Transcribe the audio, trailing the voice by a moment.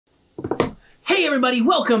Hey everybody,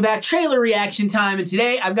 welcome back. Trailer reaction time, and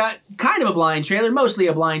today I've got kind of a blind trailer, mostly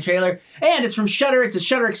a blind trailer, and it's from Shudder. It's a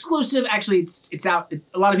Shudder exclusive. Actually, it's out.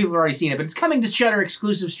 A lot of people have already seen it, but it's coming to Shudder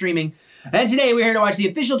exclusive streaming. And today we're here to watch the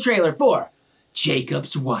official trailer for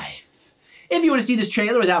Jacob's Wife. If you want to see this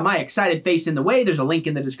trailer without my excited face in the way, there's a link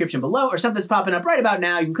in the description below, or something's popping up right about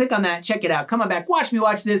now. You can click on that, check it out, come on back, watch me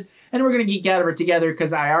watch this, and we're going to geek out over it together,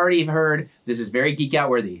 because I already have heard this is very geek out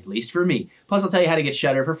worthy, at least for me. Plus, I'll tell you how to get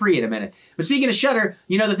Shudder for free in a minute. But speaking of Shudder,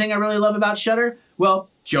 you know the thing I really love about Shudder? Well,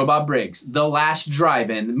 Joe Bob Briggs, The Last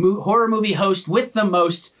Drive-In, horror movie host with the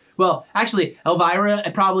most. Well, actually, Elvira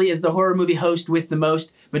probably is the horror movie host with the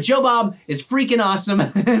most, but Joe Bob is freaking awesome,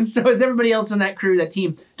 and so is everybody else on that crew, that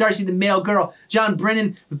team. Darcy the Male Girl, John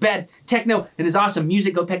Brennan, bad techno, and his awesome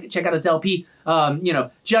music. Go check out his LP. You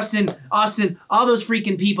know, Justin, Austin, all those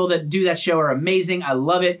freaking people that do that show are amazing. I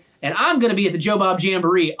love it. And I'm going to be at the Joe Bob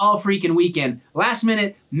Jamboree all freaking weekend. Last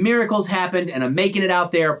minute, miracles happened, and I'm making it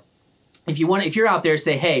out there. If you're out there,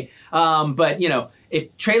 say hey. But, you know,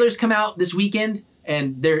 if trailers come out this weekend,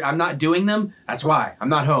 and I'm not doing them, that's why. I'm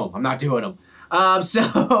not home. I'm not doing them.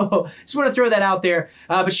 So just want to throw that out there.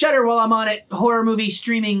 But Shudder, while I'm on it, horror movie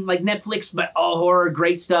streaming like Netflix, but all horror,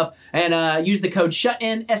 great stuff. And use the code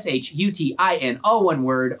SHUTIN, SHUTIN, all one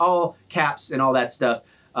word, all caps and all that stuff.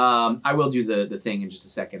 I will do the thing in just a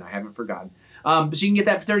second. I haven't forgotten. But so you can get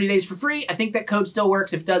that for 30 days for free. I think that code still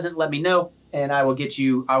works. If it doesn't, let me know, and I will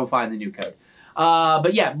find the new code.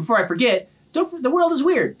 But yeah, before I forget, the world is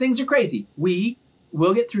weird. Things are crazy.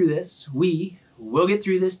 We'll get through this. We will get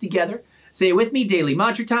through this together. Say it with me, daily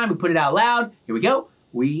mantra time. We put it out loud. Here we go.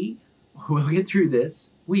 We will get through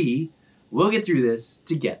this. We will get through this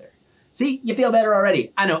together. See, you feel better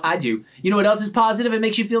already. I know I do. You know what else is positive and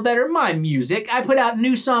makes you feel better? My music. I put out a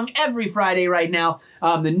new song every Friday right now.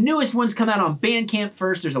 The newest ones come out on Bandcamp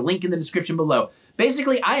first. There's a link in the description below.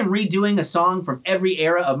 Basically, I am redoing a song from every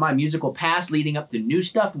era of my musical past leading up to new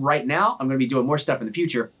stuff right now. I'm going to be doing more stuff in the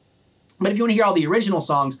future. But if you want to hear all the original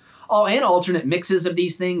songs, and alternate mixes of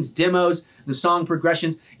these things, demos, the song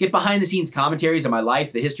progressions, get behind-the-scenes commentaries on my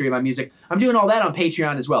life, the history of my music, I'm doing all that on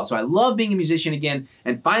Patreon as well. So I love being a musician again,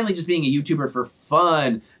 and finally just being a YouTuber for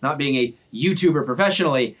fun, not being a YouTuber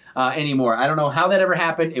professionally anymore. I don't know how that ever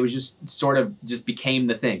happened. It was just sort of just became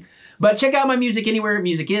the thing. But check out my music anywhere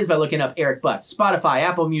music is by looking up Eric Butts. Spotify,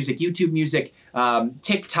 Apple Music, YouTube Music,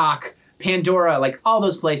 TikTok, Pandora, like all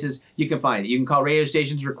those places you can find it. You can call radio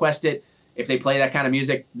stations, request it. If they play that kind of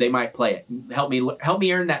music, they might play it. Help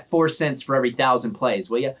me earn that 4 cents for every 1,000 plays,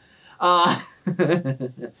 will you? All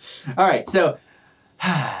right, so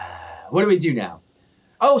what do we do now?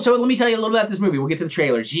 Oh, so let me tell you a little about this movie. We'll get to the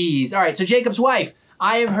trailer. Jeez. All right, so Jacob's Wife.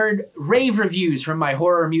 I have heard rave reviews from my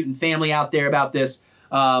horror mutant family out there about this.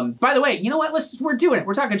 By the way, you know what? We're doing it.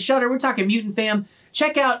 We're talking Shudder. We're talking Mutant Fam.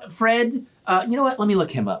 Check out Fred. You know what? Let me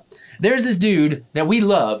look him up. There's this dude that we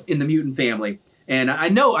love in the Mutant family. And I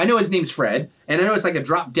know his name's Fred, and I know it's like a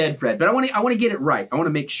drop dead Fred, but I want to get it right. I want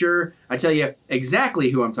to make sure I tell you exactly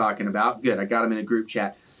who I'm talking about. Good, I got him in a group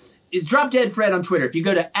chat. Is Drop Dead Fred on Twitter. If you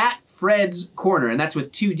go to @FredsCorner, and that's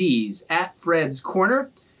with 2 Ds, @FredsCorner,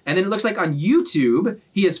 and then it looks like on YouTube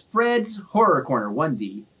he is Fred's Horror Corner, 1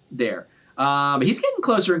 D there. He's getting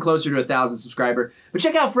closer and closer to 1,000 subscribers. But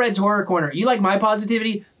check out Fred's Horror Corner. You like my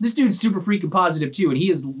positivity? This dude's super freaking positive too, and he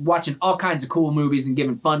is watching all kinds of cool movies and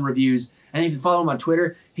giving fun reviews. And if you follow him on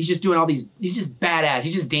Twitter, he's just doing all these, he's just badass.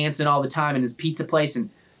 He's just dancing all the time in his pizza place and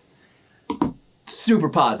super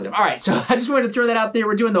positive. All right, so I just wanted to throw that out there.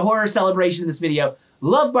 We're doing the horror celebration in this video.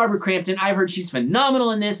 Love Barbara Crampton. I've heard she's phenomenal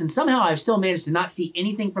in this, and somehow I've still managed to not see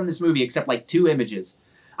anything from this movie except like 2 images.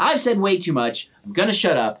 I've said way too much. I'm gonna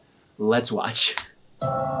shut up. Let's watch.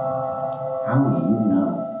 How will you know,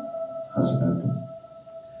 husband,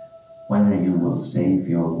 whether you will save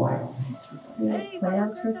your wife? We make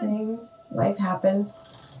plans for things. Life happens.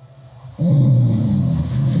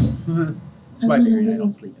 That's why Barry and I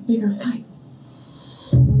don't sleep in bed.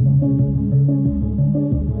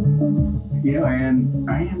 You know, Anne,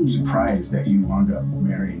 I am surprised that you wound up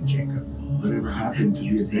marrying Jacob. Whatever happened to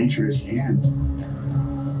the adventurous Anne?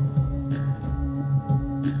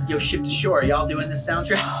 Yo, Ship to Shore, y'all doing this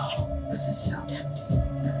soundtrack? This is so tempting.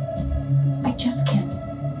 I just can't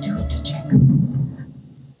do it to Jacob.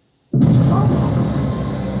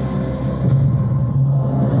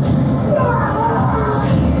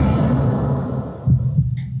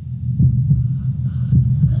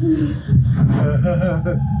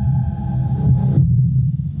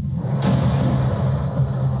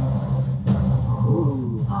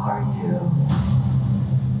 Who are you?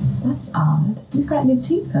 That's odd. You've got new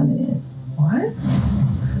teeth coming in. What?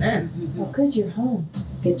 Well, good, you're home.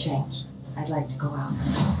 Good change. I'd like to go out.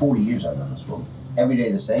 40 years I've done this world. Every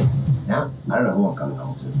day the same. Now, I don't know who I'm coming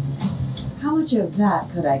home to. How much of that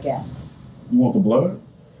could I get? You want the blood?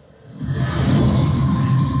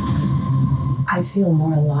 I feel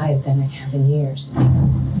more alive than I have in years.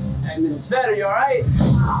 Hey, Mrs. Vetter, you alright?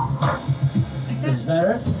 Mrs.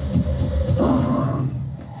 Vetter?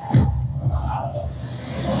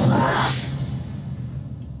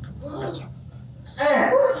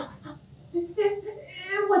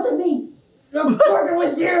 It wasn't me. Of course it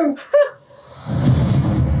was you!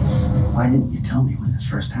 Why didn't you tell me when this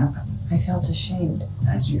first happened? I felt ashamed.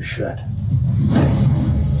 As you should.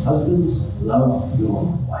 Husbands, love your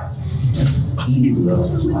wife. He who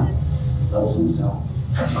loves his wife loves himself.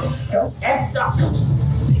 So effed up!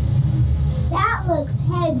 That looks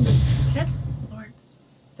heavy. Is that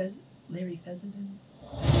Larry Fessenden?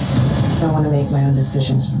 I want to make my own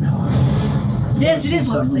decisions from now on. Yes, it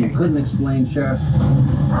is Something you couldn't explain, Sheriff.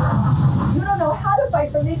 You don't know how to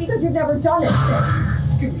fight for me because you've never done it.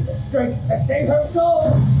 Give me the strength to save her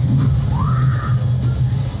soul.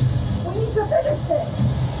 We need to finish this.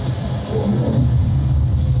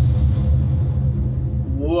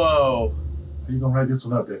 Whoa. How you gonna write this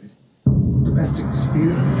one up, Deputy? Domestic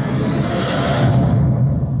dispute.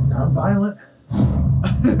 Non-violent.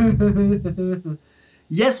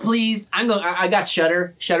 Yes, please. I got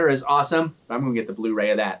Shudder. Shudder is awesome. I'm gonna get the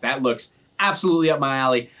Blu-ray of that. That looks absolutely up my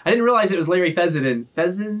alley. I didn't realize it was Larry Fessenden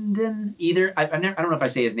either. I don't know if I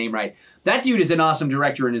say his name right. That dude is an awesome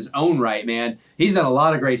director in his own right, man. He's done a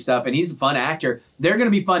lot of great stuff, and he's a fun actor. They're gonna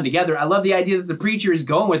be fun together. I love the idea that the preacher is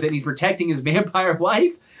going with it, and he's protecting his vampire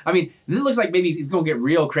wife. I mean, it looks like maybe he's gonna get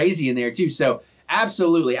real crazy in there too, so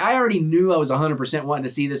absolutely. I already knew I was 100% wanting to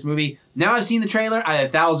see this movie. Now I've seen the trailer, I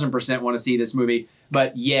 1,000% want to see this movie.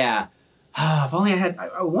 But yeah, if only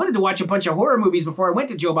I wanted to watch a bunch of horror movies before I went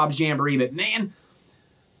to Joe Bob's Jamboree, but man,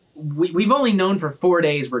 we've only known for 4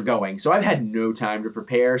 days we're going, so I've had no time to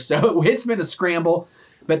prepare, so it's been a scramble,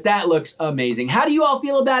 but that looks amazing. How do you all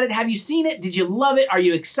feel about it? Have you seen it? Did you love it? Are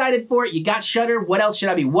you excited for it? You got Shudder. What else should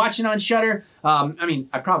I be watching on Shudder? I mean,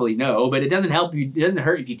 I probably know, but it doesn't help you. It doesn't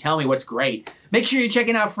hurt if you tell me what's great. Make sure you're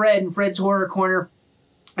checking out Fred and Fred's Horror Corner.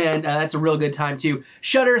 And that's a real good time too.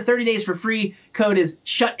 Shudder, 30 days for free. Code is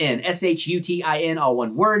SHUTIN, S-H-U-T-I-N, all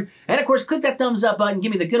one word. And of course, click that thumbs up button.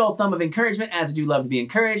 Give me the good old thumb of encouragement, as I do love to be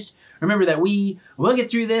encouraged. Remember that we will get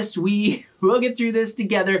through this. We will get through this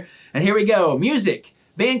together. And here we go. Music.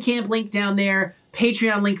 Bandcamp link down there.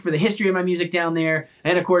 Patreon link for the history of my music down there.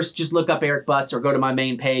 And of course, just look up Eric Butts or go to my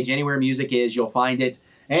main page. Anywhere music is, you'll find it.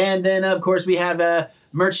 And then, of course, we have a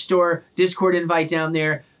merch store, Discord invite down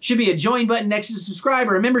there. Should be a join button next to subscribe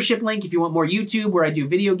or a membership link if you want more YouTube, where I do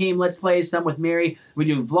video game Let's Plays, some with Mary. We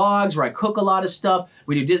do vlogs where I cook a lot of stuff.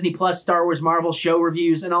 We do Disney Plus, Star Wars, Marvel show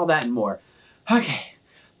reviews, and all that and more. Okay,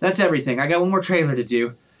 that's everything. I got one more trailer to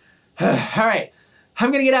do. All right, I'm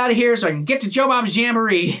going to get out of here so I can get to Joe Bob's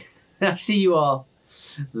Jamboree. I'll see you all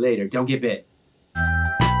later. Don't get bit.